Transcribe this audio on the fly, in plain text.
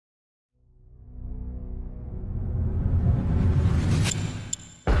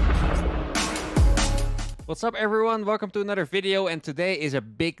What's up everyone, welcome to another video, and today is a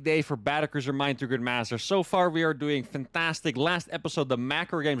big day for Battlecruiser Mind to Good Master. So far we are doing fantastic. Last episode the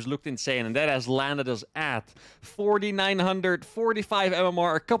macro games looked insane and that has landed us at 4,945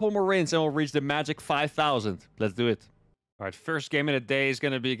 MMR, a couple more wins and we'll reach the magic 5,000. Let's do it. Alright, first game of the day is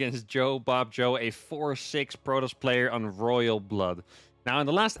going to be against Bob Joe, a 4-6 Protoss player on Royal Blood. Now in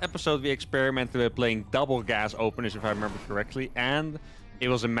the last episode we experimented with playing double gas openers if I remember correctly, and it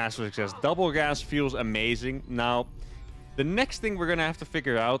was a massive success. Double gas feels amazing. Now, the next thing we're going to have to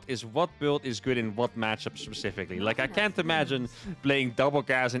figure out is what build is good in what matchup specifically. Like, I can't imagine playing double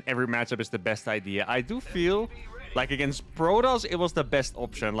gas in every matchup is the best idea. I do feel like against Protoss, it was the best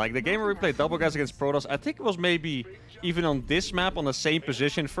option. Like, the game where we played double gas against Protoss, I think it was maybe even on this map on the same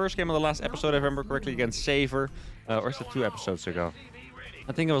position. First game of the last episode, if I remember correctly, against Saver. Or is it 2 episodes ago?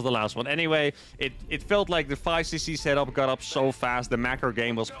 I think it was the last one. Anyway, it felt like the 5cc setup got up so fast. The macro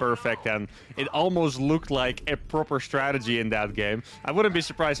game was perfect, and it almost looked like a proper strategy in that game. I wouldn't be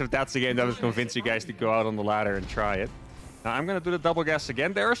surprised if that's the game that would convince you guys to go out on the ladder and try it. Now, I'm going to do the double gas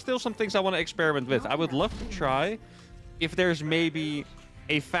again. There are still some things I want to experiment with. I would love to try if there's maybe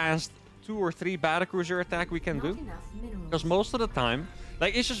a fast 2 or 3 battlecruiser attack we can do. Because most of the time,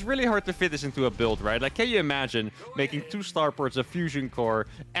 like, it's just really hard to fit this into a build, right? Like, can you imagine making 2 starports, a fusion core,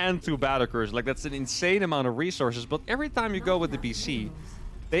 and 2 battlecruisers? Like, that's an insane amount of resources. But every time you go with the BC,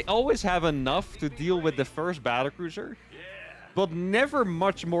 they always have enough to deal with the first battlecruiser, but never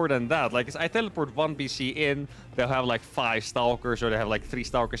much more than that. Like, I teleport 1 BC in, they'll have like 5 stalkers, or they have like 3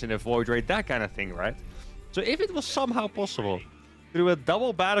 stalkers in a void raid, that kind of thing, right? So if it was somehow possible to do a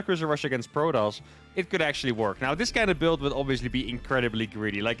double battlecruiser rush against Protoss, it could actually work. Now, this kind of build would obviously be incredibly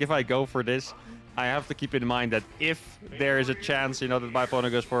greedy. Like, if I go for this, I have to keep in mind that if there is a chance, you know, that my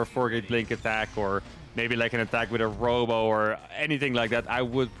opponent goes for a 4-gate blink attack, or maybe like an attack with a robo or anything like that, I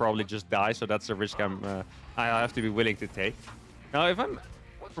would probably just die. So that's a risk I have to be willing to take. Now, if I'm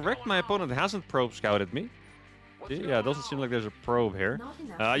correct, my opponent hasn't probe scouted me. Yeah, it doesn't seem like there's a probe here.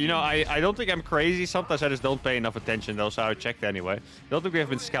 You know, I don't think I'm crazy. Sometimes I just don't pay enough attention, though, so I checked anyway. Don't think we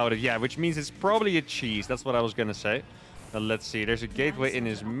have been scouted. Yeah, which means it's probably a cheese. That's what I was going to say. Let's see. There's a gateway in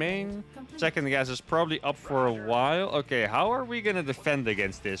his main. Second gas is probably up for a while. Okay, how are we going to defend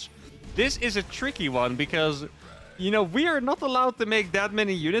against this? This is a tricky one because, you know, we are not allowed to make that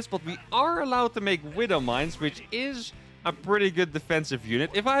many units, but we are allowed to make Widow Mines, which is a pretty good defensive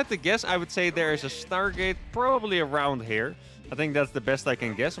unit. If I had to guess, I would say there is a Stargate probably around here. I think that's the best I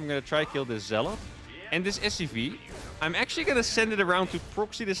can guess. I'm going to try kill this Zealot. And this SCV, I'm actually going to send it around to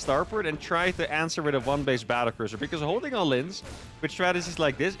proxy the starport and try to answer with a 1-base battlecruiser, because holding all ins with strategies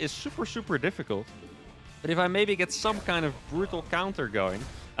like this is super difficult. But if I maybe get some kind of brutal counter going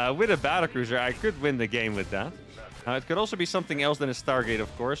with a battlecruiser, I could win the game with that. It could also be something else than a Stargate,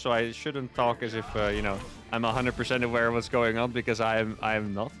 of course, so I shouldn't talk as if, you know, I'm 100% aware of what's going on, because I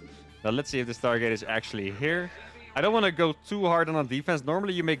am not. Now, let's see if the Stargate is actually here. I don't want to go too hard on defense.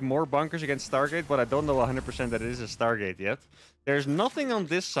 Normally, you make more bunkers against Stargate, but I don't know 100% that it is a Stargate yet. There's nothing on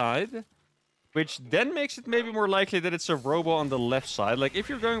this side, which then makes it maybe more likely that it's a robo on the left side. Like, if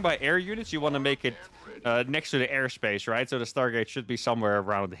you're going by air units, you want to make it next to the airspace, right? So the Stargate should be somewhere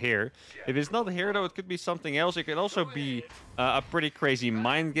around here. If it's not here, though, it could be something else. It could also be a pretty crazy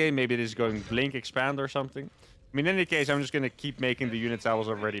mind game. Maybe it is going blink, expand, or something. I mean, in any case, I'm just going to keep making the units I was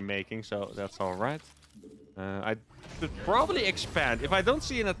already making, so that's all right. I should probably expand. If I don't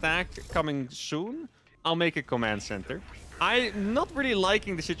see an attack coming soon, I'll make a command center. I'm not really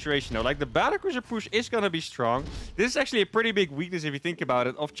liking the situation, though. Like, the battlecruiser push is going to be strong. This is actually a pretty big weakness, if you think about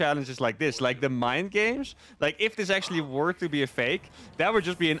it, of challenges like this. Like, the mind games, like, if this actually were to be a fake, that would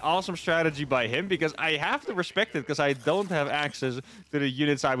just be an awesome strategy by him, because I have to respect it, because I don't have access to the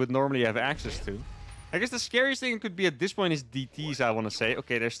units I would normally have access to. I guess the scariest thing could be at this point is DTs, I want to say.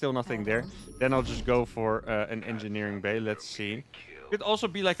 Okay, there's still nothing there. Then I'll just go for an engineering bay. Let's see. Could also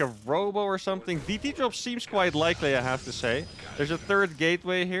be like a robo or something. DT drop seems quite likely, I have to say. There's a 3rd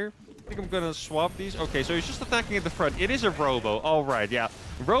gateway here. I think I'm going to swap these. Okay, so he's just attacking at the front. It is a robo. All right, yeah.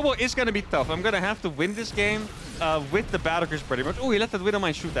 Robo is going to be tough. I'm going to have to win this game with the battlecruiser pretty much. Oh, he let that Widow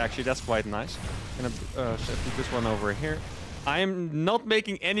Mine shoot, actually. That's quite nice. I'm going to set this one over here. I am not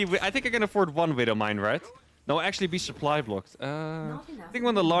making any... I think I can afford 1 Widow Mine, right? No, actually be supply blocked. I think I'm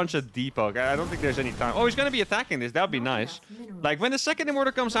going to launch a depot. I don't think there's any time. Oh, he's going to be attacking this. That would be nice. Like, when the second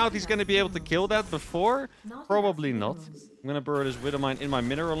immortal comes out, he's going to be able to kill that before? Probably not. I'm going to burrow this Widow Mine in my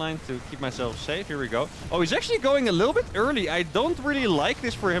mineral line to keep myself safe. Here we go. Oh, he's actually going a little bit early. I don't really like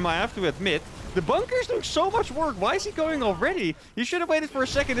this for him, I have to admit. The bunker's doing so much work. Why is he going already? He should have waited for a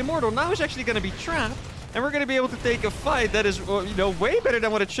second immortal. Now he's actually going to be trapped. And we're going to be able to take a fight that is, you know, way better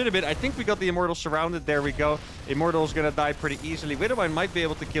than what it should have been. I think we got the Immortal surrounded. There we go. Immortal's going to die pretty easily. Widowmine might be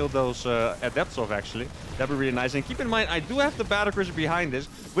able to kill those Adepts off, actually. That'd be really nice. And keep in mind, I do have the Battlecruiser behind this.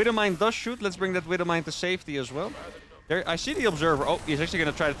 Widowmine does shoot. Let's bring that Widowmine to safety as well. There, I see the Observer. Oh, he's actually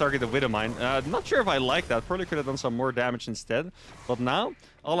going to try to target the Widowmine. Not sure if I like that. Probably could have done some more damage instead. But now,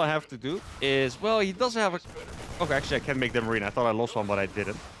 all I have to do is... Well, he does have a... Okay, actually, I can make the Marine. I thought I lost one, but I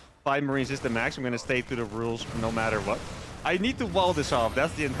didn't. 5 Marines is the max. I'm going to stay to the rules no matter what. I need to wall this off.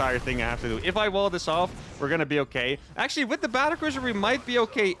 That's the entire thing I have to do. If I wall this off, we're going to be okay. Actually, with the Battlecruiser, we might be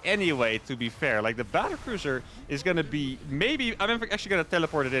okay anyway, to be fair. Like, the Battlecruiser is going to be... Maybe... I'm actually going to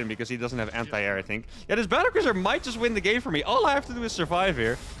teleport it in because he doesn't have anti-air, I think. Yeah, this Battlecruiser might just win the game for me. All I have to do is survive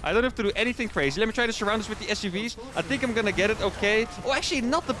here. I don't have to do anything crazy. Let me try to surround this with the SUVs. I think I'm going to get it okay. Oh, actually,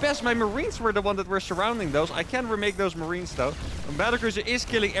 not the best. My Marines were the one that were surrounding those. I can remake those Marines, though. Battlecruiser is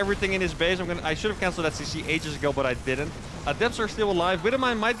killing everything in his base. I should have canceled that CC ages ago, but I didn't. Adepts are still alive.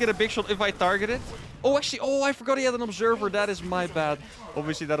 Widowmine might get a big shot if I target it. Oh, actually, oh, I forgot he had an Observer. That is my bad.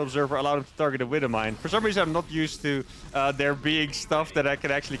 Obviously, that Observer allowed him to target a Widowmine. For some reason, I'm not used to there being stuff that I can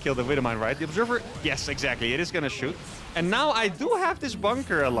actually kill the Widowmine, right? The Observer, yes, exactly. It is going to shoot. And now I do have this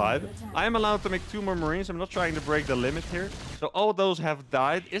bunker alive. I am allowed to make 2 more Marines. I'm not trying to break the limit here. So all those have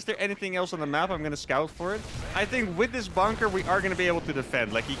died. Is there anything else on the map? I'm going to scout for it. I think with this bunker, we are going to be able to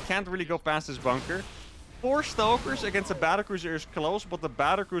defend. Like, he can't really go past this bunker. 4 Stalkers against a Battlecruiser is close, but the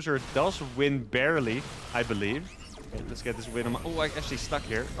Battlecruiser does win barely, I believe. Okay, let's get this win. Oh, I actually stuck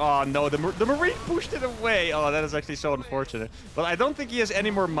here. Oh, no, the Marine pushed it away. Oh, that is actually so unfortunate. But I don't think he has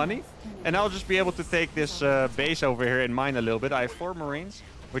any more money. And I'll just be able to take this base over here and mine a little bit. I have 4 Marines,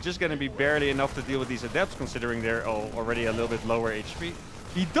 which is going to be barely enough to deal with these Adepts, considering they're already a little bit lower HP.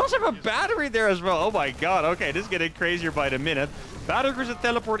 He does have a battery there as well. Oh my god. Okay, this is getting crazier by the minute. Battlecruiser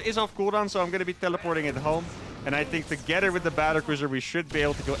teleport is off cooldown, so I'm going to be teleporting it home. And I think together with the Battlecruiser, we should be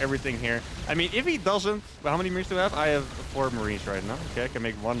able to kill everything here. I mean, if he doesn't... Well, how many Marines do I have? I have 4 Marines right now. Okay, I can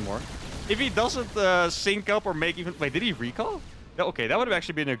make 1 more. If he doesn't sync up or make even... Wait, did he recall? Okay, that would have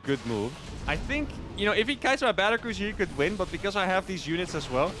actually been a good move. I think, you know, if he kites my Battlecruiser, he could win. But because I have these units as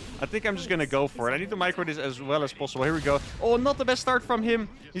well, I think I'm just going to go for it. I need to micro this as well as possible. Here we go. Oh, not the best start from him.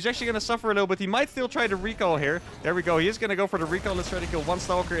 He's actually going to suffer a little bit. He might still try to recall here. There we go. He is going to go for the recall. Let's try to kill 1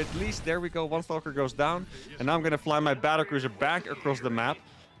 Stalker at least. There we go. 1 Stalker goes down. And now I'm going to fly my Battlecruiser back across the map.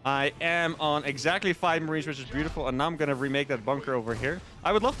 I am on exactly 5 Marines, which is beautiful. And now I'm going to remake that bunker over here.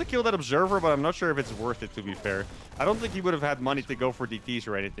 I would love to kill that Observer, but I'm not sure if it's worth it, to be fair. I don't think he would have had money to go for DTs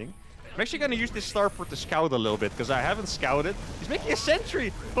or anything. I'm actually going to use this starport to scout a little bit, because I haven't scouted. He's making a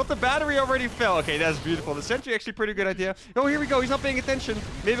sentry, but the battery already fell. Okay, that's beautiful. The sentry actually pretty good idea. Oh, here we go. He's not paying attention.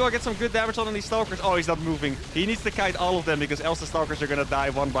 Maybe I'll get some good damage on these Stalkers. Oh, he's not moving. He needs to kite all of them, because else the Stalkers are going to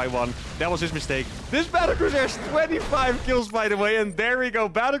die one by one. That was his mistake. This Battlecruiser has 25 kills, by the way, and there we go.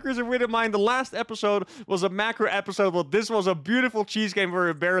 Battlecruiser Widowmine. The last episode was a macro episode, but this was a beautiful cheese game where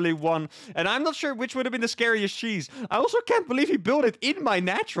we barely won. And I'm not sure which would have been the scariest cheese. I also can't believe he built it in my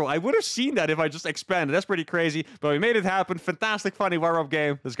natural. I would have seen that if I just expanded. That's pretty crazy, but we made it happen. Fantastic, funny war-up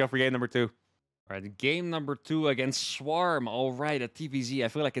game. Let's go for game number 2. All right, game number 2 against Swarm. All right, at TVZ. I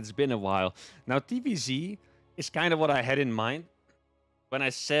feel like it's been a while. Now, TVZ is kind of what I had in mind when I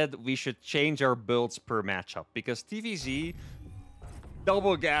said we should change our builds per matchup, because TVZ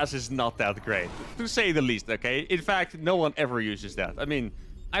double gas is not that great, to say the least, okay? In fact, no one ever uses that. I mean,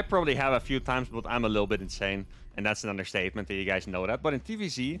 I probably have a few times, but I'm a little bit insane. And that's an understatement, that you guys know that. But in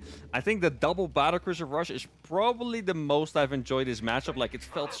TVZ, I think the double Battlecruiser rush is probably the most I've enjoyed this matchup. Like, it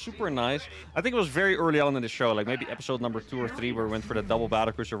felt super nice. I think it was very early on in the show, like maybe episode number 2 or 3, where we went for the double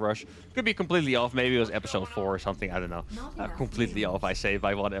Battlecruiser rush. Could be completely off. Maybe it was episode 4 or something. I don't know. Completely off, I say,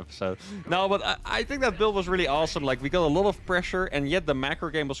 by 1 episode. No, but I think that build was really awesome. Like, we got a lot of pressure, and yet the macro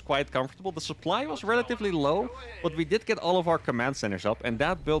game was quite comfortable. The supply was relatively low, but we did get all of our command centers up, and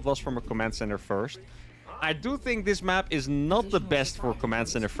that build was from a command center first. I do think this map is not the best for command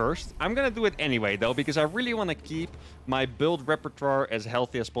center first. I'm gonna do it anyway, though, because I really want to keep my build repertoire as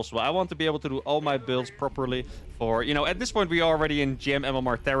healthy as possible. I want to be able to do all my builds properly for, you know, at this point, we are already in GM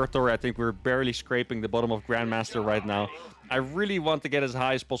MMR territory. I think we're barely scraping the bottom of Grandmaster right now. I really want to get as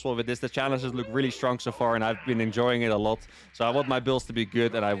high as possible with this. The challenges look really strong so far, and I've been enjoying it a lot. So I want my builds to be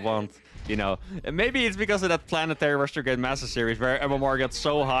good, and I want, you know, and maybe it's because of that Planetary Rush Get Master series where MMR got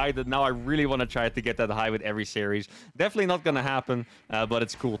so high that now I really want to try to get that high with every series. Definitely not going to happen, but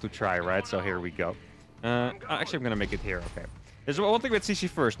it's cool to try, right? So here we go. Actually, I'm going to make it here. Okay. There's one thing with CC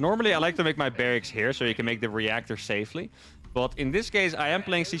first. Normally, I like to make my barracks here so you can make the reactor safely. But in this case, I am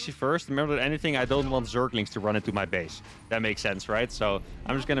playing CC first. Remember that anything, I don't want Zerglings to run into my base. That makes sense, right? So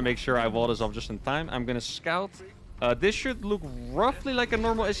I'm just going to make sure I wall this off just in time. I'm going to scout. This should look roughly like a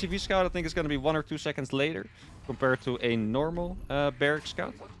normal SCV scout. I think it's going to be 1 or 2 seconds later compared to a normal barrack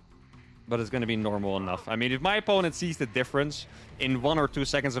scout. But it's going to be normal enough. I mean, if my opponent sees the difference in 1 or 2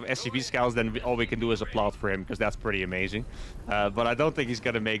 seconds of SCV scouts, then all we can do is applaud for him, because that's pretty amazing. But I don't think he's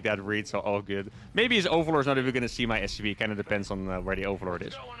going to make that read, so all good. Maybe his Overlord's not even going to see my SCV. Kind of depends on where the Overlord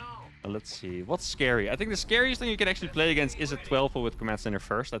is. Let's see. What's scary? I think the scariest thing you can actually play against is a 12 with Command Center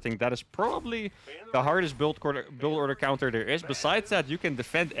first. I think that is probably the hardest build order counter there is. Besides that, you can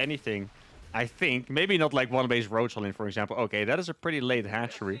defend anything. I think. Maybe not like one base Roach Hall in, for example. Okay, that is a pretty late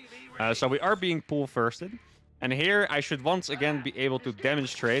hatchery. So we are being pool firsted. And here I should once again be able to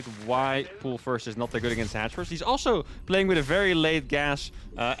demonstrate why pool first is not that good against hatch first. He's also playing with a very late gas.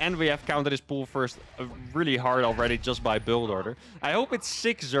 And we have counted his pool first really hard already just by build order. I hope it's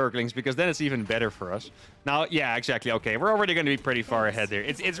 6 Zerglings, because then it's even better for us. Now, yeah, exactly. Okay, we're already going to be pretty far ahead there.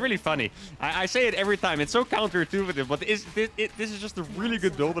 It's really funny. I say it every time. It's so counterintuitive, but this is just a really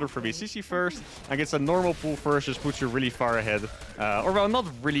good build order for me. CC first against a normal pool first just puts you really far ahead. Or, well, not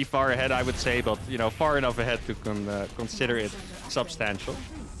really far ahead, I would say, but, you know, far enough ahead to consider it substantial.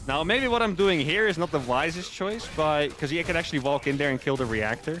 Now, maybe what I'm doing here is not the wisest choice, because he can actually walk in there and kill the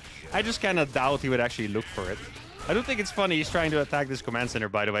reactor. I just kind of doubt he would actually look for it. I do think it's funny he's trying to attack this command center,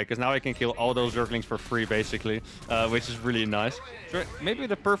 by the way, because now I can kill all those Zerglings for free, basically, which is really nice. Sure, maybe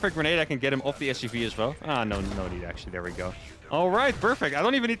the perfect grenade, I can get him off the SCV as well. Ah, no need, actually. There we go. All right, perfect. I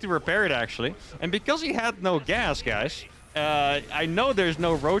don't even need to repair it, actually. And because he had no gas, guys, I know there's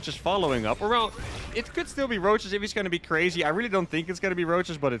no roaches following up. Or, well, it could still be roaches if he's going to be crazy. I really don't think it's going to be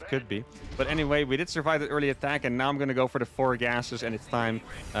roaches, but it could be. But anyway, we did survive the early attack, and now I'm going to go for the 4 gases, and it's time.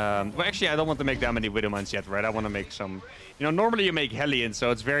 Well, actually, I don't want to make that many Widowmines yet, right? I want to make some... You know, normally you make Hellions,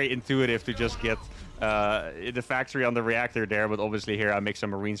 so it's very intuitive to just get the factory on the reactor there. But obviously here I make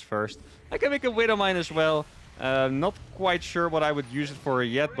some Marines first. I can make a Widowmine as well. Not quite sure what I would use it for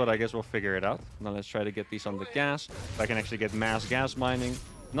yet, but I guess we'll figure it out. Now let's try to get these on the gas. If I can actually get mass gas mining.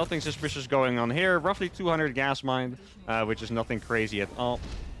 Nothing suspicious going on here. Roughly 200 gas mined, which is nothing crazy at all.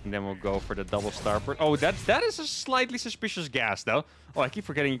 And then we'll go for the double starport. Oh, that is a slightly suspicious gas, though. Oh, I keep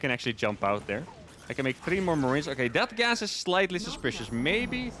forgetting you can actually jump out there. I can make 3 more Marines. Okay, that gas is slightly suspicious.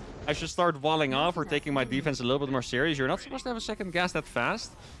 Maybe I should start walling off or taking my defense a little bit more serious. You're not supposed to have a second gas that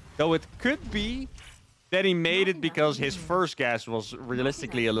fast. Though it could be that he made it because his first gas was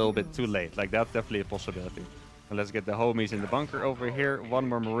realistically a little bit too late. Like, that's definitely a possibility. And let's get the homies in the bunker over here. 1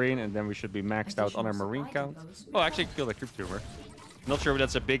 more Marine, and then we should be maxed out on our Marine count. Oh, actually killed a Crypt Tumor. Not sure if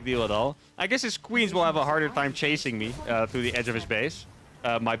that's a big deal at all. I guess his queens will have a harder time chasing me to the edge of his base.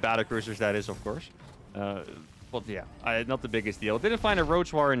 My battlecruisers, that is, of course. But yeah, not the biggest deal. Didn't find a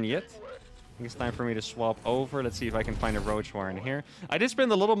Roach Warren yet. I think it's time for me to swap over. Let's see if I can find a Roach Warren here. I did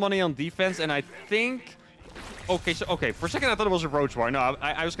spend a little money on defense, and I think... Okay, for a second I thought it was a Roach Warren. No,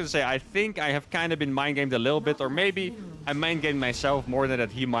 I was going to say, I think I have kind of been mind-gamed a little bit, or maybe I mind-gamed myself more than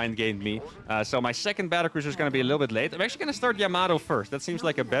that he mind-gamed me. So my second battlecruiser is going to be a little bit late. I'm actually going to start Yamato first. That seems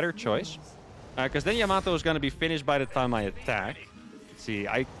like a better choice. Because then Yamato is going to be finished by the time I attack. Let's see,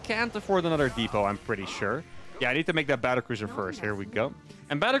 I can't afford another depot, I'm pretty sure. Yeah, I need to make that battlecruiser first. Here we go.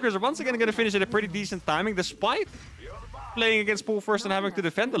 And battlecruiser once again going to finish at a pretty decent timing, despite playing against pool first and having to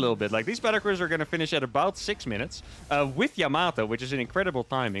defend a little bit. Like, these battlecruisers are going to finish at about 6 minutes with Yamato, which is an incredible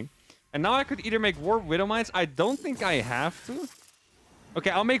timing. And now I could either make Warp Widowmines. I don't think I have to. Okay,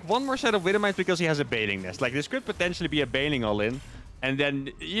 I'll make 1 more set of Widowmines because he has a bailing nest. Like, this could potentially be a bailing all-in. And then,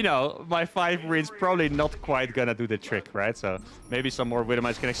 you know, my 5 Marines probably not quite gonna do the trick, right? So maybe some more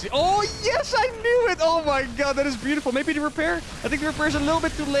Widowmines can actually... Oh, yes, I knew it! Oh my god, that is beautiful. Maybe the repair? I think the repair is a little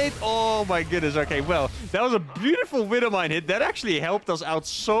bit too late. Oh my goodness. Okay, well, that was a beautiful Widowmine hit. That actually helped us out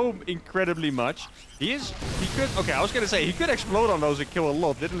so incredibly much. He could... Okay, I was gonna say, he could explode on those and kill a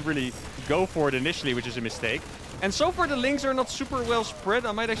lot. Didn't really go for it initially, which is a mistake. And so far, the links are not super well spread.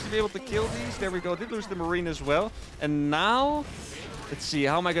 I might actually be able to kill these. There we go. Did lose the Marine as well. And now... Let's see,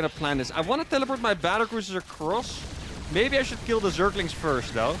 how am I going to plan this? I want to teleport my battlecruisers across. Maybe I should kill the Zerglings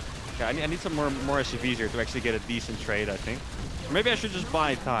first, though. Okay, I need some more SCVs here to actually get a decent trade, I think. Or maybe I should just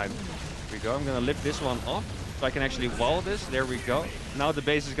buy time. Here we go. I'm going to lift this one off so I can actually wall this. There we go. Now the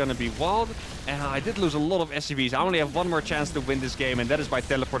base is going to be walled. And I did lose a lot of SCVs. I only have 1 more chance to win this game, and that is by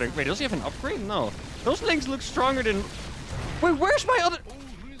teleporting. Wait, does he have an upgrade? No. Those links look stronger than... Wait, where's my other...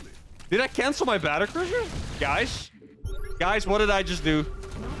 Did I cancel my battlecruiser? Guys, what did I just do?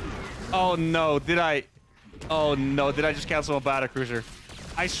 Oh no, did I... Oh no, did I just cancel my battlecruiser?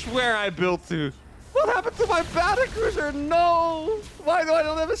 I swear I built 2. What? What happened to my battlecruiser? No! Why do I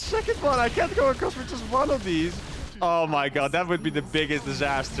not have a second one? I can't go across with just one of these. Oh my god, that would be the biggest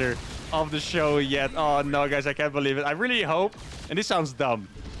disaster of the show yet. Oh no, guys, I can't believe it. I really hope, and this sounds dumb,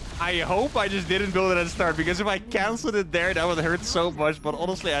 I hope I just didn't build it at the start, because if I canceled it there, that would hurt so much. But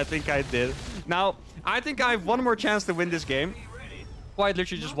honestly, I think I did. Now, I think I have one more chance to win this game. Quite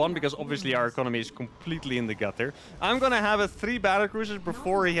literally just one, because obviously our economy is completely in the gutter. I'm gonna have a 3 battlecruisers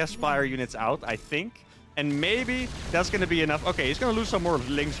before he has Spire units out, I think. And maybe that's gonna be enough. Okay, he's gonna lose some more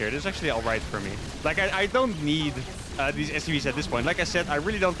links here. This is actually all right for me. Like, I don't need these SCVs at this point. Like I said, I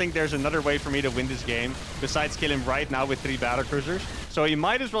really don't think there's another way for me to win this game besides kill him right now with 3 battlecruisers. So he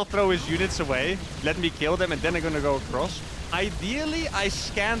might as well throw his units away, let me kill them, and then I'm gonna go across. Ideally, I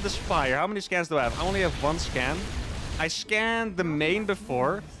scan the Spire. How many scans do I have? I only have 1 scan. I scanned the main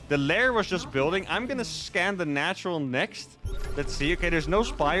before. The lair was just building. I'm gonna scan the natural next. Let's see. Okay, there's no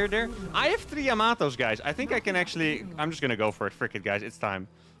Spire there. I have 3 Yamatos, guys. I think I can actually... I'm just gonna go for it. Frick it, guys. It's time.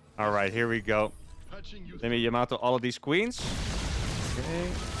 All right, here we go. Let me Yamato all of these queens. Okay,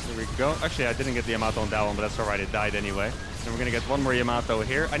 here we go. Actually, I didn't get the Yamato on that one, but that's all right. It died anyway. And we're gonna get 1 more Yamato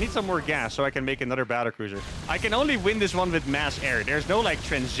here. I need some more gas so I can make another battlecruiser. I can only win this one with mass air. There's no like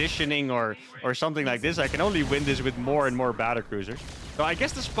transitioning or something like this. I can only win this with more and more battlecruisers. So I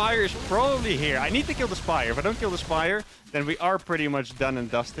guess the Spire is probably here. I need to kill the Spire. If I don't kill the Spire, then we are pretty much done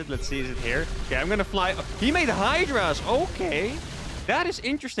and dusted. Let's see, is it here? Okay, I'm gonna fly. He made Hydras. Okay. That is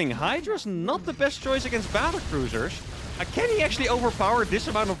interesting. Hydra's not the best choice against battlecruisers. Can he actually overpower this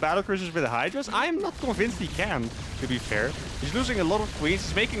amount of battlecruisers with the Hydras? I'm not convinced he can, to be fair. He's losing a lot of queens.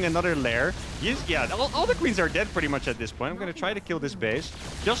 He's making another lair. Yeah, all the queens are dead pretty much at this point. I'm going to try to kill this base,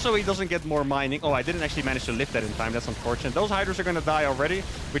 just so he doesn't get more mining. Oh, I didn't actually manage to lift that in time. That's unfortunate. Those Hydras are going to die already,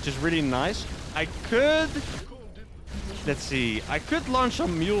 which is really nice. I could... Let's see. I could launch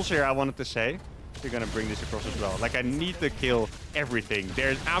some mules here, I wanted to say. You're gonna bring this across as well. Like, I need to kill everything.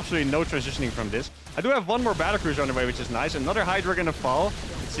 There's absolutely no transitioning from this. I do have 1 more battlecruiser on the way, which is nice. Another Hydra gonna fall.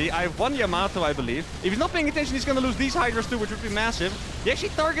 Let's see, I have 1 Yamato, I believe. If he's not paying attention, he's gonna lose these Hydras too, which would be massive. He actually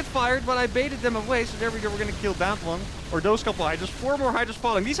target fired, but I baited them away. So there we go, we're gonna kill that one. Or those couple Hydras. 4 more Hydras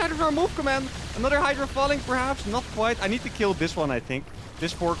falling. These Hydras are move command. Another Hydra falling, perhaps. Not quite. I need to kill this one, I think.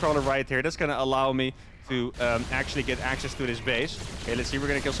 This 4-crawler right here. That's gonna allow me to actually get access to this base. Okay, let's see. We're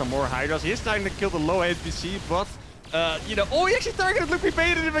gonna kill some more Hydras. He is trying to kill the low NPC, but you know, oh, he actually targeted. Look, we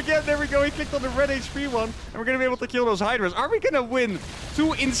baited him again. There we go. He clicked on the red HP one, and we're gonna be able to kill those Hydras. Are we gonna win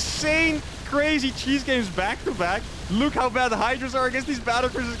 2 insane, crazy cheese games back to back? Look how bad the Hydras are against these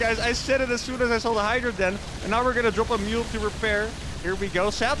battlecruisers, guys. I said it as soon as I saw the Hydra den, and now we're gonna drop a mule to repair. Here we go.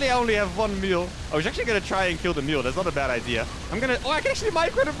 Sadly, I only have 1 mule. I was actually going to try and kill the mule. That's not a bad idea. I'm going to... Oh, I can actually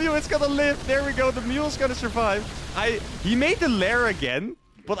micro the mule. It's going to live. There we go. The mule's going to survive. He made the lair again,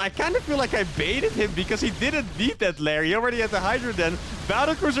 but I kind of feel like I baited him because he didn't need that lair. He already had the Hydra den.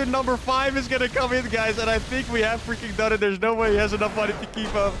 Battlecruiser number 5 is going to come in, guys, and I think we have freaking done it. There's no way he has enough money to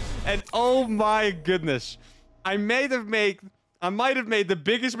keep up. And oh my goodness. I might have made the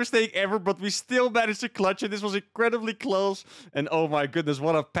biggest mistake ever, but we still managed to clutch it. This was incredibly close. And oh my goodness,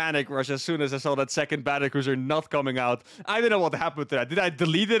 what a panic rush as soon as I saw that second battlecruiser not coming out. I don't know what happened to that. Did I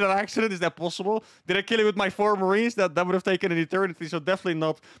delete it on accident? Is that possible? Did I kill it with my 4 Marines? That would have taken an eternity, so definitely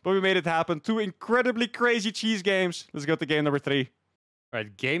not. But we made it happen. 2 incredibly crazy cheese games. Let's go to game number 3. All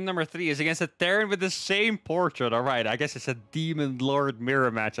right, game number 3 is against a Terran with the same portrait. All right, I guess it's a Demon Lord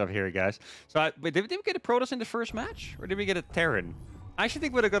mirror matchup here, guys. So, wait, did we get a Protoss in the first match? Or did we get a Terran? I actually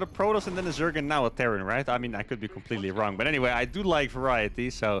think we would have got a Protoss and then a Zerg, now a Terran, right? I mean, I could be completely wrong. But anyway, I do like variety,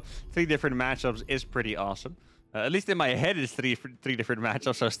 so 3 different matchups is pretty awesome. At least in my head, it's three different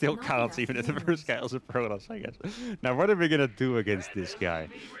matchups, so it still counts, even if the first guy was a Protoss, I guess. Now, what are we going to do against this guy?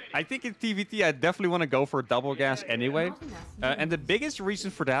 I think in TVT, I definitely want to go for double gas anyway. And the biggest reason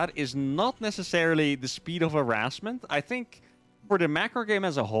for that is not necessarily the speed of harassment. I think for the macro game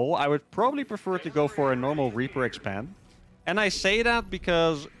as a whole, I would probably prefer to go for a normal Reaper expand. And I say that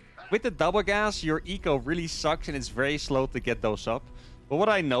because with the double gas, your eco really sucks and it's very slow to get those up. But what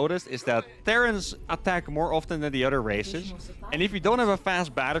I noticed is that Terrans attack more often than the other races. And if you don't have a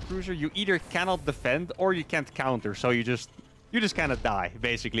fast battlecruiser, you either cannot defend or you can't counter. So you just kind of die,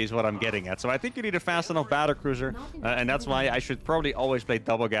 basically, is what I'm getting at. So I think you need a fast enough battlecruiser. And that's why I should probably always play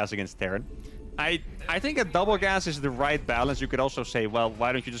double gas against Terran. I think a double gas is the right balance. You could also say, well,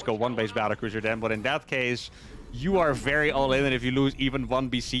 why don't you just go one base battlecruiser then? But in that case, you are very all in, and if you lose even 1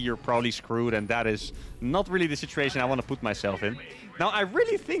 BC, you're probably screwed, and that is not really the situation I want to put myself in. Now, I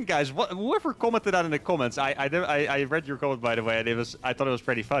really think, guys, whoever commented that in the comments, I read your comment, by the way, and I thought it was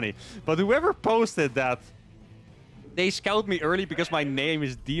pretty funny. But whoever posted that they scout me early because my name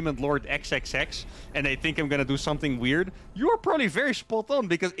is Demon Lord XXX and they think I'm gonna do something weird, you are probably very spot on,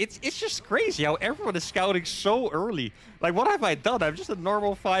 because it's just crazy how everyone is scouting so early. Like, what have I done? I'm just a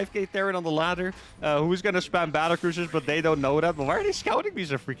normal 5k Terran on the ladder who's gonna spam battlecruisers, but they don't know that. But why are they scouting me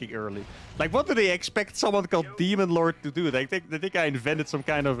so freaking early? Like, what do they expect someone called Demon Lord to do? They think I invented some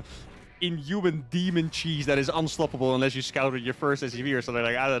kind of inhuman demon cheese that is unstoppable unless you scout with your first SCV or something.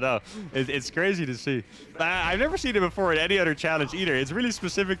 Like, I don't know. It's crazy to see. I've never seen it before in any other challenge either. It's really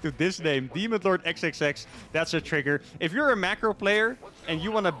specific to this name, Demon Lord XXX. That's a trigger. If you're a macro player and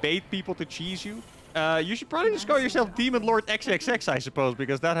you want to bait people to cheese you, you should probably just call yourself Demon Lord XXX, I suppose,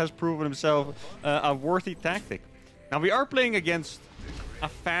 because that has proven himself a worthy tactic. Now, we are playing against a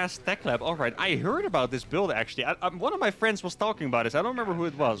fast tech lab. All right, I heard about this build, actually. One of my friends was talking about this. I don't remember who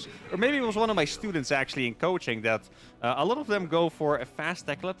it was. Or maybe it was one of my students, actually, in coaching, that a lot of them go for a fast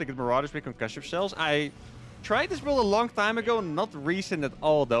tech lab to get Marauders with concussive cells. I tried this build a long time ago, not recent at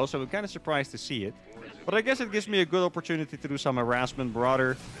all, though, so I'm kind of surprised to see it. But I guess it gives me a good opportunity to do some harassment.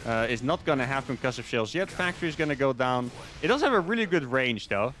 Marauder is not going to have concussive shells yet. Factory is going to go down. It does have a really good range,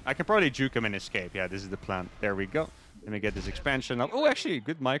 though. I can probably juke him and escape. Yeah, this is the plan. There we go. Let me get this expansion up. Oh, actually,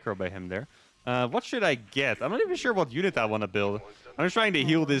 good micro by him there. What should I get? I'm not even sure what unit I want to build. I'm just trying to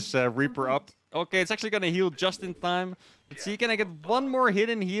heal this Reaper up. Okay, it's actually going to heal just in time. Let's see, can I get one more hit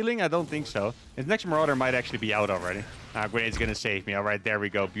in healing? I don't think so. His next Marauder might actually be out already. Grenade's going to save me. All right, there we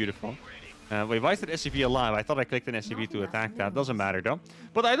go. Beautiful. Wait, why is that SCV alive? I thought I clicked an SCV to attack that. Doesn't matter, though.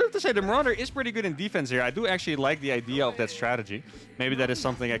 But I do have to say, the Marauder is pretty good in defense here. I do actually like the idea of that strategy. Maybe that is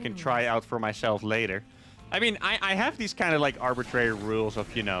something I can try out for myself later. I mean, I have these kind of like arbitrary rules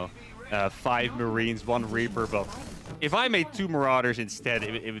of, you know, 5 Marines, 1 Reaper, but if I made 2 Marauders instead,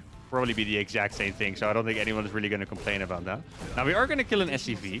 it would probably be the exact same thing, so I don't think anyone is really going to complain about that. Now, we are going to kill an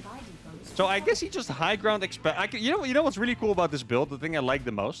SCV, so I guess he just high ground expect. You know what's really cool about this build? The thing I like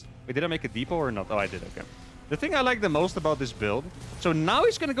the most? Wait, did I make a depot or not? Oh, I did, okay. The thing I like the most about this build, so now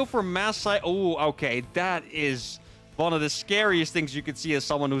he's going to go for mass side. Oh, okay, that is one of the scariest things you could see as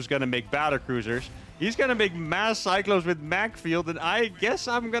someone who's going to make battlecruisers. He's going to make mass cyclones with mag field, and I guess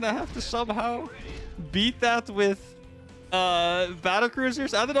I'm going to have to somehow beat that with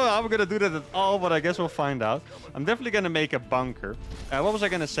battlecruisers. I don't know how I'm going to do that at all, but I guess we'll find out. I'm definitely going to make a bunker. What was I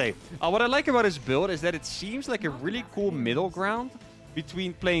going to say? What I like about his build is that it seems like a really cool middle ground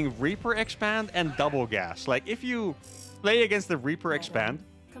between playing Reaper Expand and Double Gas. Like, if you play against the Reaper Expand,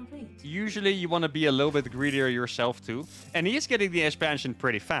 usually you want to be a little bit greedier yourself too. And he is getting the expansion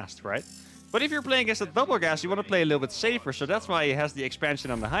pretty fast, right? But if you're playing against a double gas, you want to play a little bit safer, so that's why he has the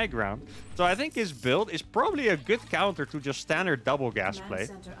expansion on the high ground. So I think his build is probably a good counter to just standard double gas play.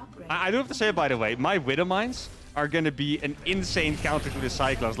 I do have to say, by the way, my Widow Mines are going to be an insane counter to the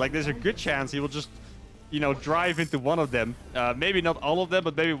Cyclones. Like, there's a good chance he will just, you know, drive into one of them. Maybe not all of them,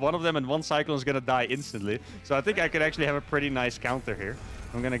 but maybe one of them, and one Cyclone is going to die instantly. So I think I could actually have a pretty nice counter here.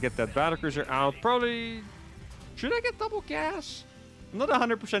 I'm going to get that battlecruiser out. Probably... Should I get double gas? I'm not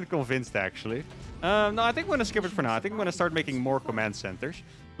 100% convinced, actually. No, I think I'm going to skip it for now. I think I'm going to start making more command centers.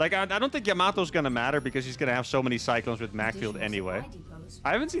 Like, I don't think Yamato's going to matter because he's going to have so many Cyclones with Magfield anyway.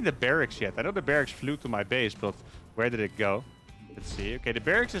 I haven't seen the barracks yet. I know the barracks flew to my base, but where did it go? Let's see. Okay, the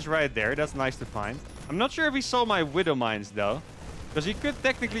barracks is right there. That's nice to find. I'm not sure if he saw my Widow Mines, though. Because he could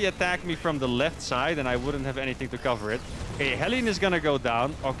technically attack me from the left side, and I wouldn't have anything to cover it. Okay, Hellion is gonna go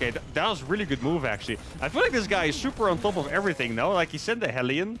down. Okay, that was a really good move, actually. I feel like this guy is super on top of everything, no? Like, he sent the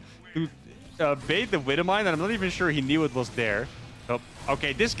Hellion to bait the Widow Mine, and I'm not even sure he knew it was there. So,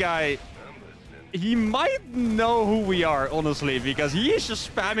 okay, this guy... He might know who we are, honestly, because he is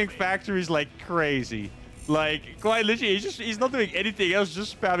just spamming factories like crazy. Like, quite literally, he's not doing anything else,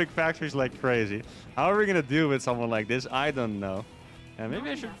 just spamming factories like crazy. How are we gonna deal with someone like this? I don't know.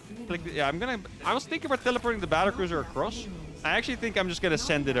 Maybe I should click... Yeah, I was thinking about teleporting the battlecruiser across. I actually think I'm just gonna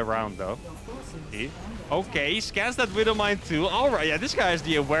send it around, though. See? Okay, he scans that Widow Mine too. Alright, yeah, this guy has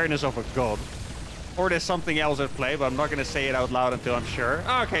the awareness of a god. Or there's something else at play, but I'm not gonna say it out loud until I'm sure.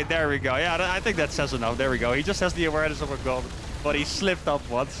 Okay, there we go. Yeah, I think that says enough. There we go. He just has the awareness of a god, but he slipped up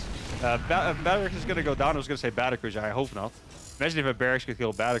once. Barracks is gonna go down. I was gonna say battlecruiser. I hope not. Imagine if a barracks could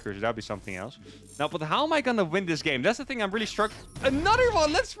kill battlecruiser. That'd be something else. Now, but how am I gonna win this game? That's the thing I'm really struck. Another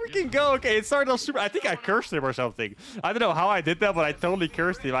one! Let's freaking go! Okay, it started off super... I think I cursed him or something. I don't know how I did that, but I totally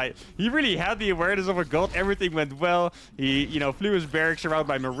cursed him. He really had the awareness of a god. Everything went well. He, you know, flew his barracks around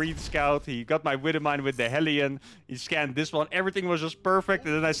my Marine Scout. He got my Widow Mine with the Hellion. He scanned this one. Everything was just perfect.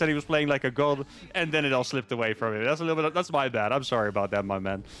 And then I said he was playing like a god. And then it all slipped away from him. That's a little bit... That's my bad. I'm sorry about that, my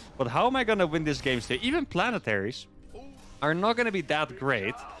man. But how am I gonna win this game still? Even planetaries are not going to be that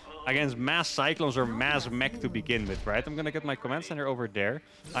great. against mass Cyclones or mass mech to begin with, right? I'm gonna get my command center over there.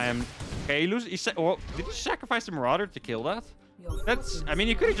 I am... Okay, well, did he sacrifice the Marauder to kill that? That's... I mean,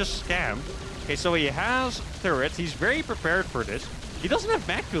 he could have just scammed. Okay, so he has turrets. He's very prepared for this. He doesn't have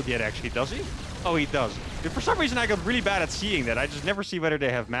Magfield yet, actually, does he? Oh, he does. But for some reason, I got really bad at seeing that. I just never see whether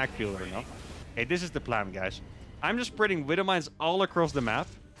they have Magfield or not. Okay, this is the plan, guys. I'm just spreading Widow Mines all across the map.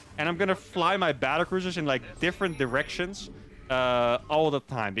 And I'm gonna fly my battlecruisers in, like, different directions all the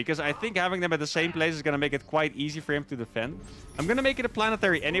time. Because I think having them at the same place is gonna make it quite easy for him to defend. I'm gonna make it a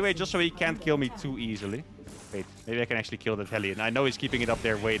planetary anyway, just so he can't kill me too easily. Wait, maybe I can actually kill that heli. And I know he's keeping it up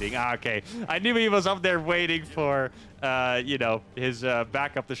there waiting. Ah, okay. I knew he was up there waiting for, you know, his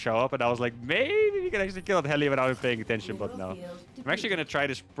backup to show up. And I was like, maybe we can actually kill that heli without him paying attention. But no. I'm actually going to try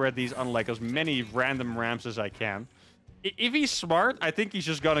to spread these on like as many random ramps as I can. If he's smart, I think he's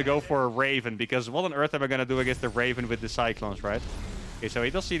just going to go for a Raven. Because what on earth am I going to do against the Raven with the Cyclones, right? Okay, so he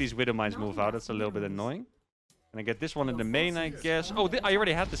does see these Widow Mines move out. That's a little bit annoying. And I get this one in the main, I guess. Oh, I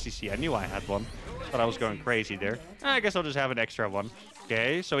already had the CC. I knew I had one. Thought I was going crazy there. I guess I'll just have an extra one.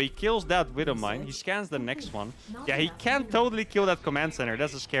 Okay, so he kills that Widow Mine. He scans the next one. Yeah, he can totally kill that command center.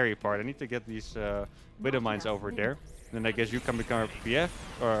 That's the scary part. I need to get these Widow Mines over there. And then I guess you can become a PF.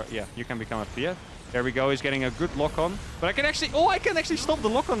 Or, yeah, you can become a PF. There we go. He's getting a good lock-on. But I can actually... Oh, I can actually stop the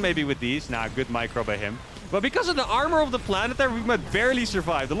lock-on maybe with these. Nah, good micro by him. But because of the armor of the planetary, we might barely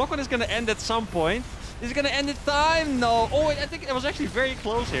survive. The lock-on is going to end at some point. Is it going to end in time? No. Oh, I think it was actually very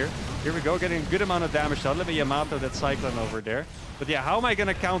close here. Here we go, getting a good amount of damage done. Let me Yamato that Cyclone over there. But yeah, how am I going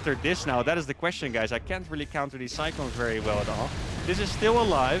to counter this now? That is the question, guys. I can't really counter these Cyclones very well at all. This is still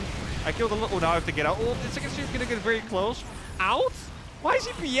alive. I killed a lot. Oh, now I have to get out. Oh, it's going to get very close. Out? Why is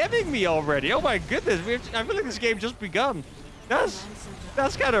he PMing me already? Oh my goodness. I feel like this game just begun. That's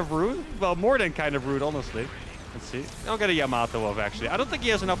kind of rude. Well, more than kind of rude, honestly. Let's see. I'll get a Yamato off, actually. I don't think he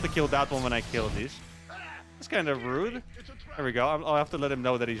has enough to kill that one when I kill these. That's kind of rude. There we go. I'll have to let him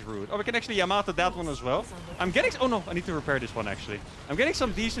know that he's rude. Oh, we can actually Yamato that one as well. I'm getting... Oh, no. I need to repair this one, actually. I'm getting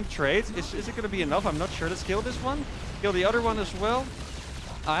some decent trades. Is it going to be enough? I'm not sure. Let's kill this one. Kill the other one as well.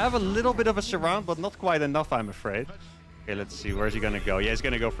 I have a little bit of a surround, but not quite enough, I'm afraid. Okay, let's see. Where's he going to go? Yeah, he's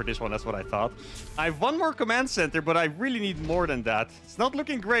going to go for this one. That's what I thought. I have one more command center, but I really need more than that. It's not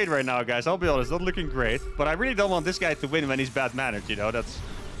looking great right now, guys. I'll be honest. Not looking great. But I really don't want this guy to win when he's bad-mannered, you know? That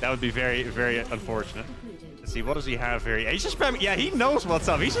would be very, very unfortunate. Let's see, what does he have here? Yeah, he's just spamming. Yeah, he knows what's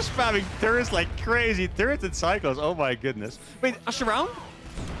up. He's just spamming turrets like crazy. Turrets and Cyclones. Oh my goodness. Wait, a surround?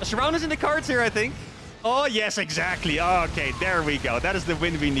 A surround is in the cards here, I think. Oh, yes, exactly. Oh, okay, there we go. That is the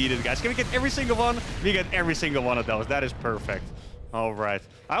win we needed, guys. Can we get every single one? We get every single one of those. That is perfect. All right.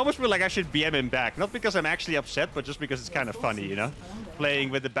 I almost feel like I should BM him back. Not because I'm actually upset, but just because it's kind of funny, you know? Playing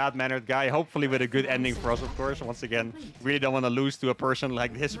with the bad-mannered guy, hopefully with a good ending for us, of course. Once again, really don't want to lose to a person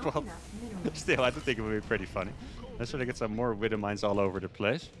like this, but still, I do think it would be pretty funny. Let's try to get some more Widow Mines all over the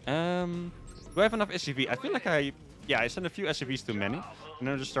place. Do I have enough SCV? I feel like I sent a few SCVs too many. And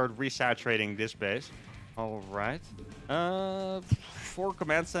then I'll just start resaturating this base. All right. 4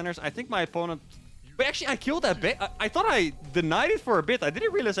 command centers. I think my opponent... But actually, I killed that base. I thought I denied it for a bit. I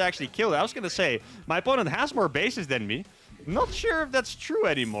didn't realize I actually killed it. I was going to say, my opponent has more bases than me. Not sure if that's true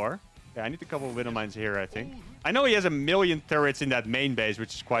anymore. Yeah, I need a couple of Widow Mines here, I think. I know he has 1,000,000 turrets in that main base,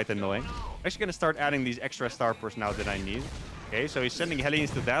 which is quite annoying. I'm actually going to start adding these extra starports now that I need. Okay, so he's sending Hellions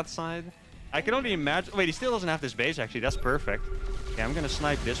to that side. I can only imagine... Wait, he still doesn't have this base, actually. That's perfect. Okay, I'm going to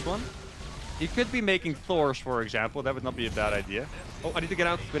snipe this one. He could be making Thors, for example. That would not be a bad idea. Oh, I need to get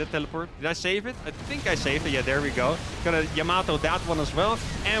out with a teleport. Did I save it? I think I saved it. Yeah, there we go. Gonna Yamato that one as well.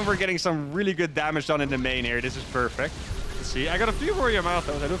 And we're getting some really good damage done in the main here. This is perfect. Let's see. I got a few more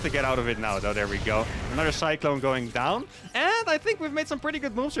Yamatos. I do have to get out of it now, though. There we go. Another Cyclone going down. And I think we've made some pretty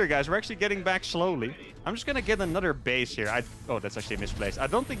good moves here, guys. We're actually getting back slowly. I'm just gonna get another base here. Oh, that's actually misplaced. I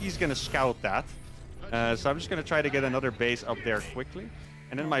don't think he's gonna scout that. So I'm just gonna try to get another base up there quickly.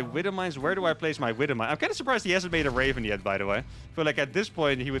 And then my Widow Mines, where do I place my Widow Mine? I'm kind of surprised he hasn't made a Raven yet, by the way. I feel like at this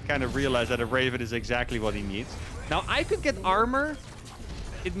point, he would kind of realize that a Raven is exactly what he needs. Now, I could get armor.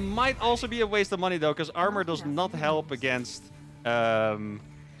 It might also be a waste of money, though, because armor does not help against... Cyclones,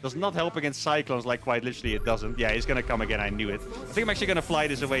 like quite literally it doesn't. Yeah, he's going to come again. I knew it. I think I'm actually going to fly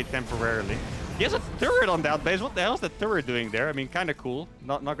this away temporarily. He has a turret on that base. What the hell is that turret doing there? I mean, kind of cool.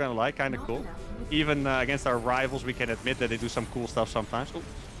 Not going to lie, kind of cool. Even against our rivals, we can admit that they do some cool stuff sometimes. Oh,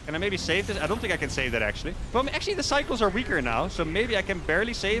 can I maybe save this? I don't think I can save that, actually. But actually, the Cyclones are weaker now, so maybe I can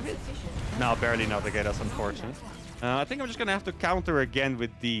barely save it? No, barely not. Okay, that's unfortunate. I think I'm just going to have to counter again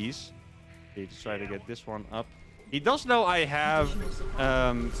with these. Okay, just try to get this one up. He does know I have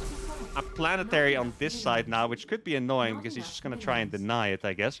a planetary on this side now, which could be annoying because he's just going to try and deny it,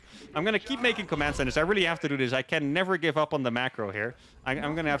 I guess. I'm going to keep making command centers. I really have to do this. I can never give up on the macro here. I'm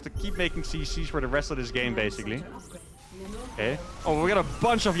going to have to keep making CCs for the rest of this game, basically. Okay. Oh, we got a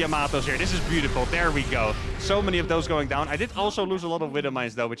bunch of Yamatos here. This is beautiful. There we go. So many of those going down. I did also lose a lot of Widow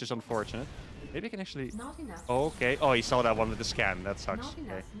Mines, though, which is unfortunate. Maybe I can actually... Oh, okay. Oh, he saw that one with the scan. That sucks.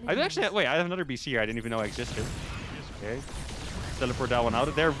 Okay. I do actually... Wait, I have another BC here. I didn't even know I existed. Okay. Teleport that one out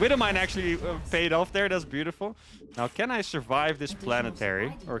of there. Widow Mine actually paid off there. That's beautiful. Now, can I survive this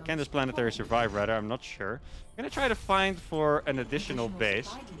planetary? Or can this planetary survive, rather? I'm not sure. I'm going to try to find for an additional base.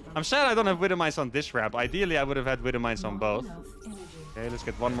 I'm sad I don't have Widow Mines on this ramp. Ideally, I would have had Widow Mines on both. Okay, let's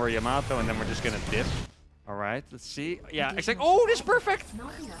get one more Yamato, and then we're just going to dip. All right, let's see. Yeah, it's like, oh, this is perfect.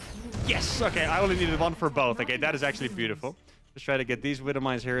 Yes. Okay, I only needed one for both. Okay, that is actually beautiful. Let's try to get these Widow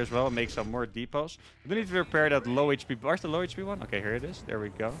Mines here as well and make some more depots. We need to repair that low HP. Where's the low HP one? Okay, here it is. There we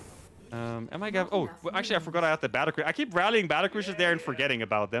go. Am I going? Oh, well, actually, I forgot I had the battlecruiser. I keep rallying battlecruisers there and forgetting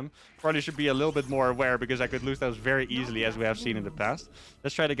about them. Probably should be a little bit more aware because I could lose those very easily, as we have seen in the past.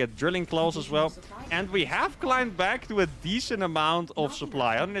 Let's try to get drilling claws as well. And we have climbed back to a decent amount of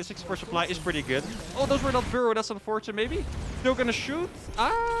supply. 164 supply is pretty good. Oh, those were not burrow. That's unfortunate. Maybe still gonna shoot?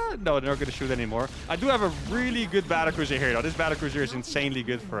 Ah, no, they're not gonna shoot anymore. I do have a really good battlecruiser here, though. This battlecruiser is insanely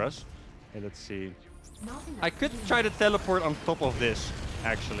good for us. Okay, let's see. I could try to teleport on top of this,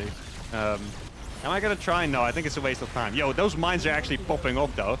 actually. Am I gonna try? No, I think it's a waste of time. Yo, those mines are actually popping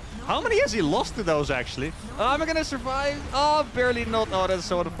up, though. How many has he lost to those, actually? Am I gonna survive? Oh, barely not. Oh, that's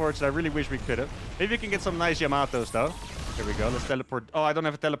so unfortunate. I really wish we could have. Maybe we can get some nice Yamatos, though. Here we go. Let's teleport. Oh, I don't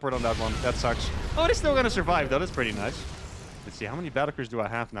have a teleport on that one. That sucks. Oh, they're still gonna survive, though. That's pretty nice. Let's see, how many battlecruisers do I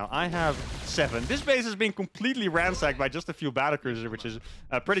have now? I have 7. This base is being completely ransacked by just a few battlecruisers, which is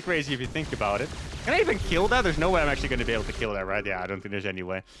pretty crazy if you think about it. Can I even kill that? There's no way I'm actually going to be able to kill that, right? Yeah, I don't think there's any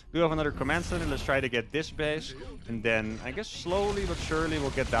way. We have another command center. Let's try to get this base. And then, I guess slowly but surely we'll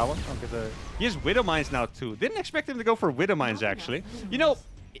get that one. He has Widow Mines now, too. Didn't expect him to go for Widow Mines, actually. You know,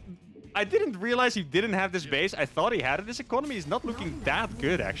 I didn't realize he didn't have this base. I thought he had it. This economy is not looking that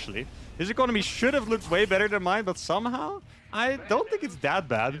good, actually. His economy should have looked way better than mine, but somehow I don't think it's that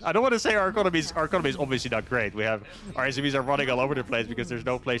bad. I don't want to say our economy is obviously not great. We have our SCVs are running all over the place because there's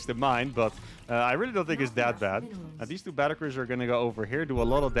no place to mine, but I really don't think it's that bad. These two battlecruisers are going to go over here, do a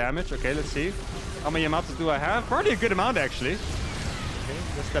lot of damage. Okay, let's see. How many Yamatos do I have? Probably a good amount, actually. Okay,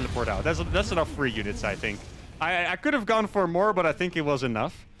 let's teleport out. That's enough free units, I think. I could have gone for more, but I think it was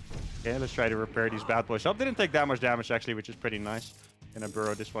enough. Okay, let's try to repair these bad boys up. Didn't take that much damage, actually, which is pretty nice. Gonna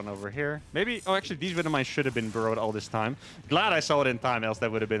burrow this one over here. Maybe... Oh, actually, these Widow Mines should have been burrowed all this time. Glad I saw it in time, else that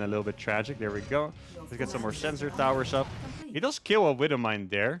would have been a little bit tragic. There we go. Let's get some more sensor towers up. He does kill a Widow Mine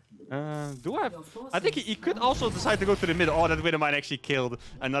there. Do I have... I think he could also decide to go to the middle. Oh, that Widow Mine actually killed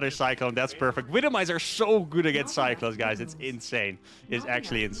another Cyclone. That's perfect. Widow Mines are so good against Cyclones, guys. It's insane. It's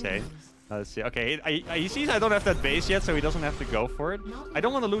actually insane. Let's see. Okay, he sees I don't have that base yet, so he doesn't have to go for it. I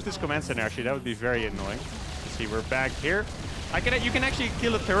don't want to lose this command center, actually. That would be very annoying. Let's see. We're back here. You can actually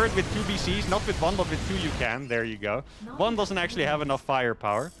kill a turret with 2 BCs. Not with 1, but with 2 you can. There you go. 1 doesn't actually have enough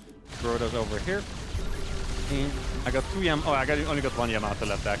firepower. Throw those over here. I got 2 Yam... Oh, I only got 1 Yamato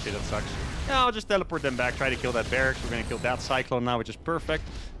left, actually. That sucks. Yeah, I'll just teleport them back. Try to kill that barracks. We're going to kill that Cyclone now, which is perfect.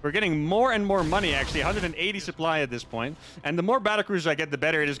 We're getting more and more money, actually. 180 supply at this point. And the more battlecruisers I get, the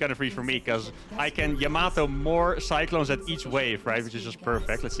better it is going to be for me, because I can Yamato more Cyclones at each wave, right? Which is just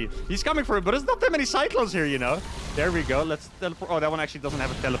perfect. Let's see. He's coming for it, but there's not that many Cyclones here, you know? There we go. Let's teleport. Oh, that one actually doesn't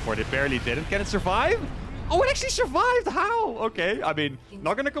have a teleport. It barely didn't. Can it survive? Oh, it actually survived. How? Okay. I mean,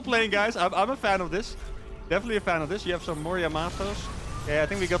 not going to complain, guys. I'm a fan of this. Definitely a fan of this. You have some more Yamatos. Yeah, I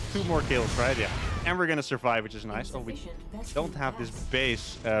think we got 2 more kills, right? Yeah. And we're going to survive, which is nice. Oh, we don't have this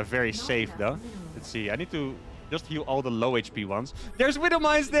base very safe, though. Let's see. I need to just heal all the low HP ones. There's Widow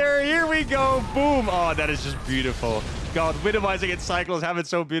Mines there. Here we go. Boom. Oh, that is just beautiful. God, Widow Mines against Cyclones have it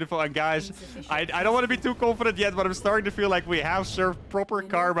so beautiful. And guys, I don't want to be too confident yet, but I'm starting to feel like we have served proper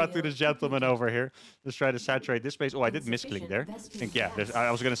karma to this gentleman over here. Let's try to saturate this space. Oh, I did misclick there. I think, yeah,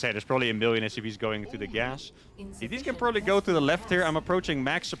 I was going to say there's probably a million SCVs going to the gas. See, these can probably go to the left here. I'm approaching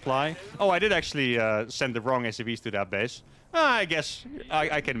max supply. Oh, I did actually send the wrong SCVs to that base. I guess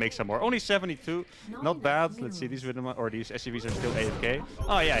I can make some more. Only 72. Not bad. Let's see. These SCVs are still AFK.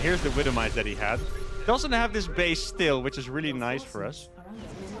 Oh, yeah. Here's the Widow Mines that he had. Doesn't have this base still, which is really nice for us.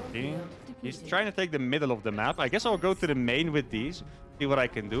 See? He's trying to take the middle of the map. I guess I'll go to the main with these. See what I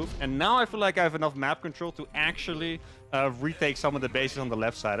can do. And now I feel like I have enough map control to actually retake some of the bases on the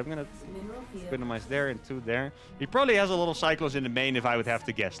left side. I'm going to Widow Mines there and 2 there. He probably has a lot of Cyclones in the main if I would have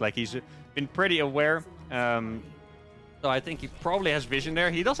to guess. Like, he's been pretty aware. So I think he probably has vision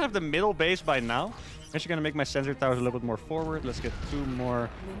there. He does have the middle base by now. I'm actually going to make my sensor towers a little bit more forward. Let's get 2 more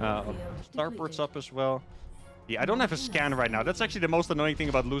starports up as well. Yeah, I don't have a scan right now. That's actually the most annoying thing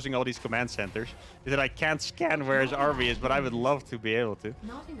about losing all these command centers, is that I can't scan where his army is, but I would love to be able to.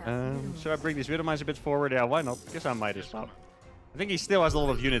 Should I bring these Widow Mines a bit forward? Yeah, why not? I guess I might as well. I think he still has a lot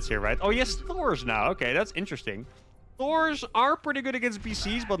of units here, right? Oh, he has Thors now. Okay, that's interesting. Thors are pretty good against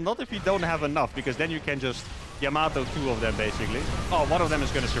BCs, but not if you don't have enough, because then you can just Yamato 2 of them, basically. Oh, one of them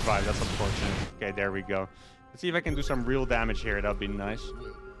is going to survive. That's unfortunate. Okay, there we go. Let's see if I can do some real damage here. That'd be nice.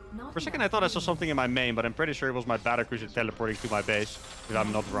 For a second, I thought I saw something in my main, but I'm pretty sure it was my battlecruiser teleporting to my base, if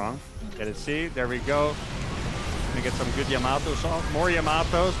I'm not wrong. Okay, let's see. There we go. Gonna get some good Yamatos off. More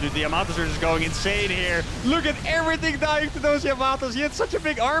Yamatos. Dude, the Yamatos are just going insane here. Look at everything dying to those Yamatos. He had such a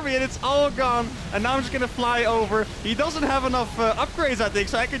big army and it's all gone. And now I'm just gonna fly over. He doesn't have enough upgrades, I think,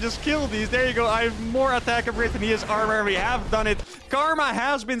 so I can just kill these. There you go. I have more attack upgrades than he has armor. We have done it. Karma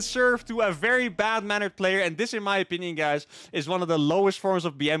has been served to a very bad-mannered player. And this, in my opinion, guys, is one of the lowest forms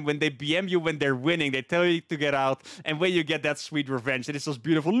of BM. When they BM you when they're winning, they tell you to get out. And when you get that sweet revenge, it is just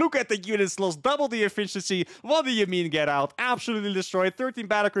beautiful. Look at the units lost. Double the efficiency. What do you mean get out? Absolutely destroyed. 13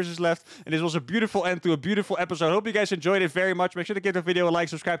 battlecruisers left. And this was a beautiful end to a beautiful episode. I hope you guys enjoyed it very much. Make sure to give the video a like,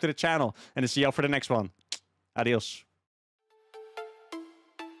 subscribe to the channel. And to see you all for the next one. Adios.